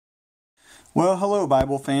Well, hello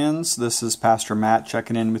Bible fans. This is Pastor Matt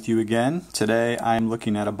checking in with you again. Today I'm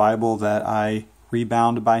looking at a Bible that I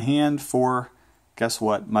rebound by hand for, guess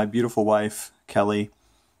what, my beautiful wife, Kelly,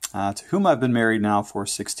 to whom I've been married now for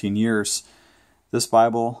 16 years. This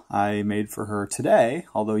Bible I made for her today,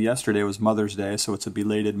 although yesterday was Mother's Day, so it's a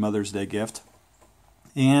belated Mother's Day gift.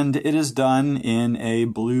 And it is done in a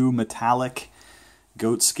blue metallic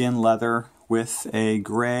goatskin leather with a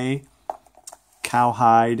gray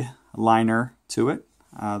cowhide liner to it.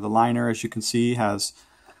 The liner, as you can see, has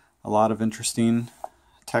a lot of interesting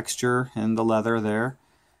texture in the leather there.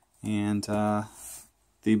 And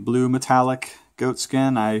the blue metallic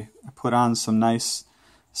goatskin, I put on some nice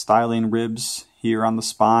styling ribs here on the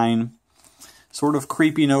spine, sort of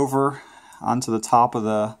creeping over onto the top of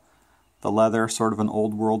the leather, sort of an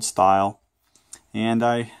old world style. And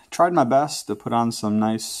I tried my best to put on some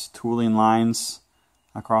nice tooling lines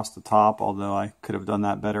across the top, although I could have done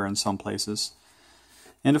that better in some places.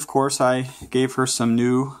 And of course I gave her some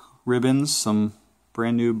new ribbons, some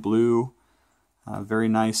brand new blue, very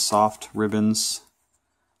nice soft ribbons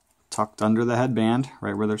tucked under the headband,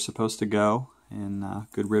 right where they're supposed to go, and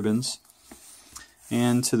good ribbons.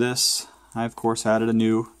 And to this I of course added a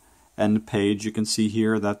new end page. You can see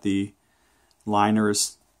here that the liner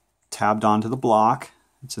is tabbed onto the block.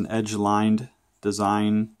 It's an edge-lined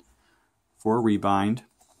design for Rebind.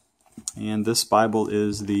 And this Bible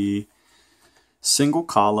is the single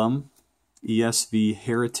column ESV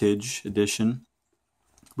Heritage Edition,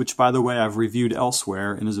 which by the way I've reviewed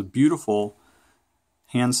elsewhere and is a beautiful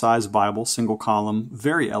hand-sized Bible, single column,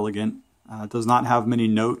 very elegant. It does not have many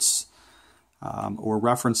notes or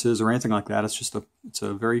references or anything like that. It's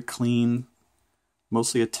a very clean,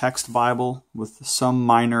 mostly a text Bible with some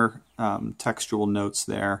minor textual notes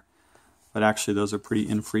there, but actually those are pretty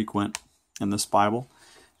infrequent in this Bible.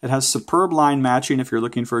 It has superb line matching if you're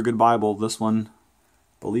looking for a good Bible. This one,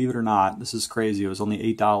 believe it or not, this is crazy. It was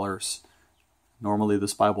only $8. Normally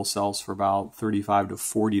this Bible sells for about $35 to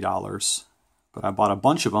 $40. But I bought a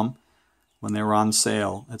bunch of them when they were on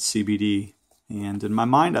sale at CBD. And in my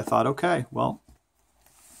mind I thought, okay, well,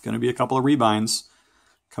 going to be a couple of rebinds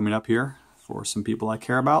coming up here for some people I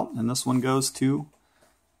care about. And this one goes to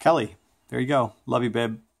Kelly. There you go. Love you,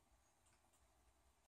 babe.